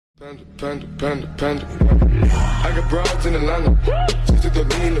Panda. I got broads in Atlanta. Just took the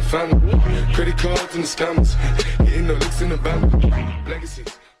lean in the family. Credit cards and the scammers. Hitting the licks in the van.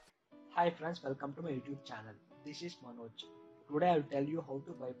 Legacies. Hi friends, welcome to my YouTube channel. This is Manoj. Today I will tell you how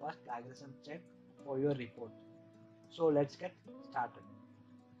to bypass plagiarism check for your report. So let's get started.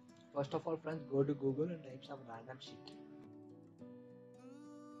 First of all friends, go to Google and type some random sheet.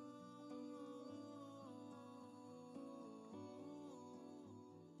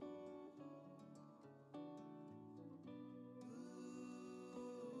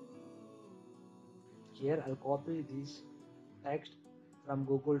 Here I'll copy this text from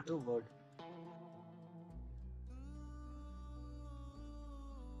Google to Word.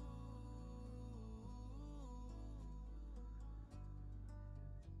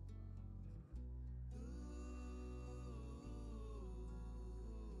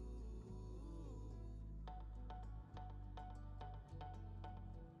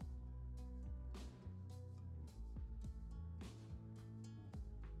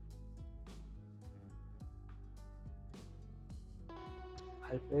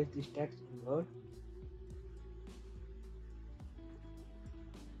 I'll paste this text in Word.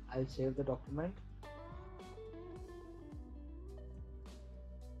 I'll save the document.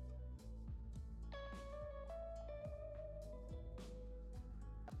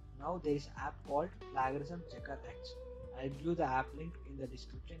 Now there is an app called Plagiarism Checker X. I'll give you the app link in the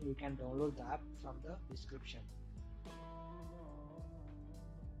description. You can download the app from the description.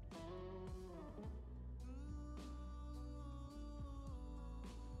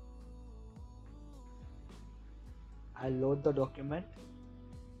 I'll load the document.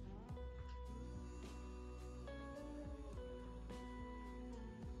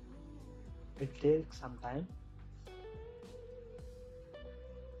 It takes some time.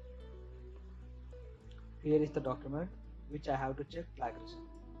 Here is the document which I have to check plagiarism.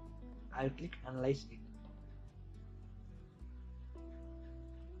 I'll click analyze it.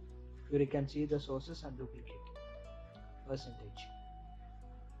 Here you can see the sources and duplicate percentage.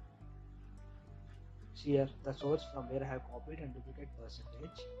 See here the source from where I have copied and duplicate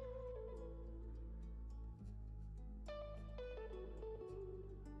percentage.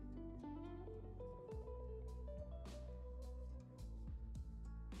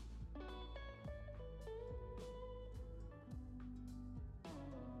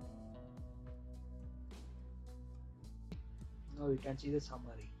 Now you can see the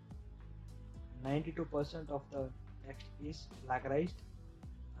summary. 92% of the text is plagiarized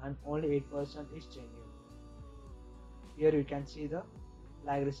and only 8% is genuine. Here you can see the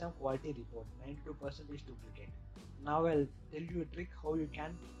plagiarism quality report. 92% is duplicate. Now I'll tell you a trick how you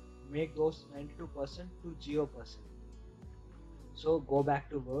can make those 92% to 0%. So go back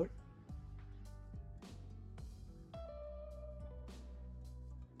to Word.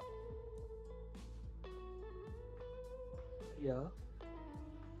 Here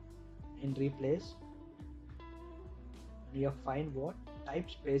in replace, you find what? Type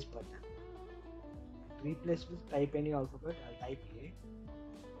space button. Replace with type any alphabet. I'll type A.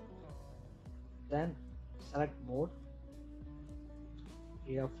 Then select mode.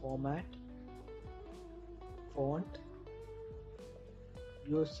 Here format, font,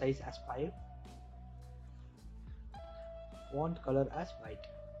 use size as 5, font color as white.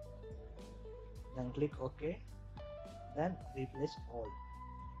 Then click OK. Then replace all.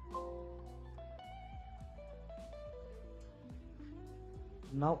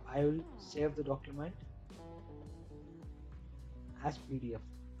 Now I will save the document as PDF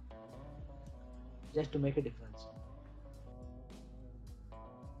just to make a difference.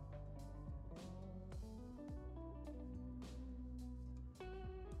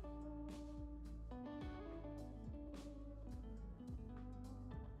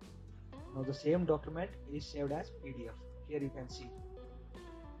 Now the same document is saved as PDF. Here you can see.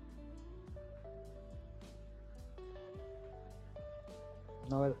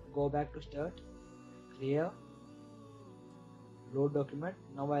 Now I'll go back to start, clear, load document.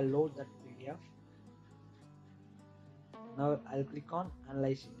 Now I'll load that PDF. Now I'll click on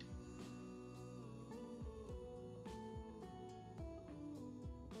analyze it.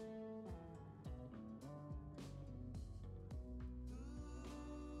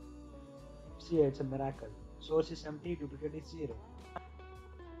 See, it's a miracle. Source is empty, duplicate is 0.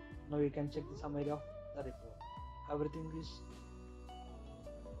 Now you can check the summary of the report. Everything is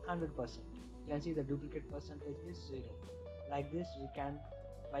 100%. You can see the duplicate percentage is 0. Like this, we can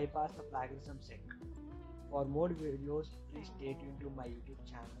bypass the plagiarism check. For more videos, please stay tuned to my YouTube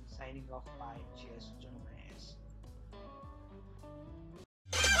channel. Signing off. Bye. Cheers. Jonam Ias.